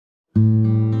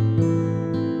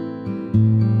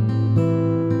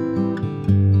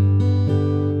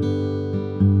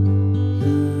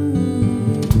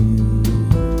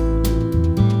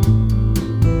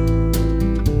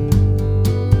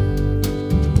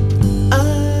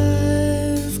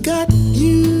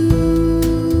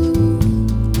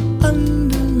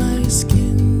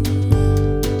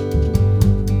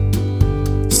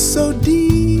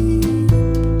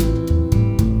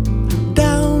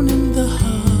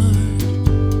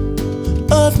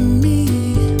me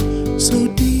so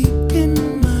deep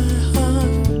in my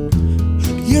heart.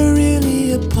 You're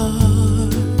really a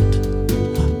part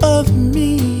of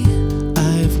me.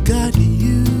 I've got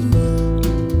you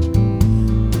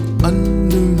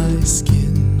under my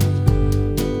skin.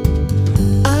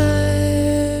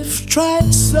 I've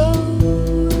tried so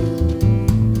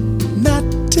not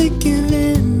to give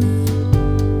in.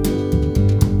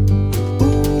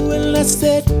 Ooh, and I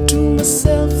said to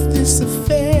myself, this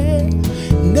affair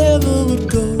never would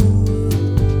go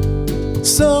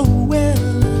so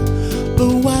well.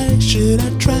 But why should I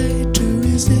try to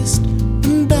resist?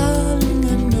 And darling,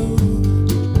 I know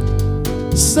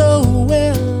so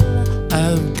well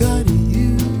I've got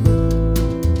you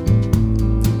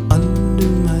under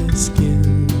my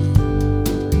skin.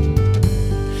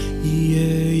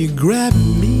 Yeah, you grab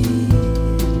me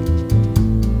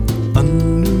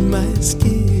under my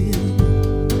skin.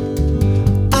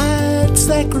 I'd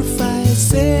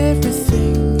sacrifice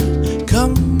everything,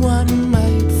 come what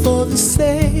might, for the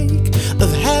sake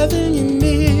of having you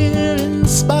near, in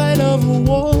spite of a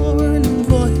warning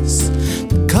voice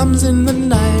that comes in the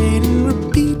night and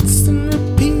repeats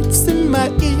in my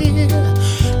ear.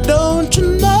 Don't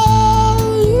you know,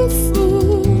 you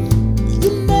fool,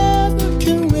 you never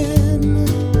can win.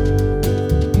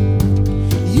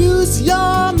 Use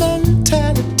your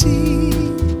mentality,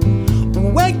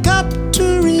 wake up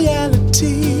to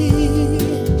reality.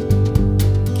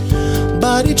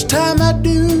 But each time I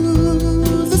do,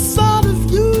 the thought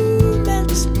of you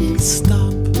makes me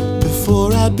stop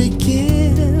before I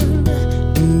begin.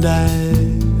 And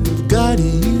I've got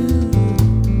you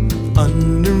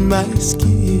under my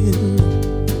skin.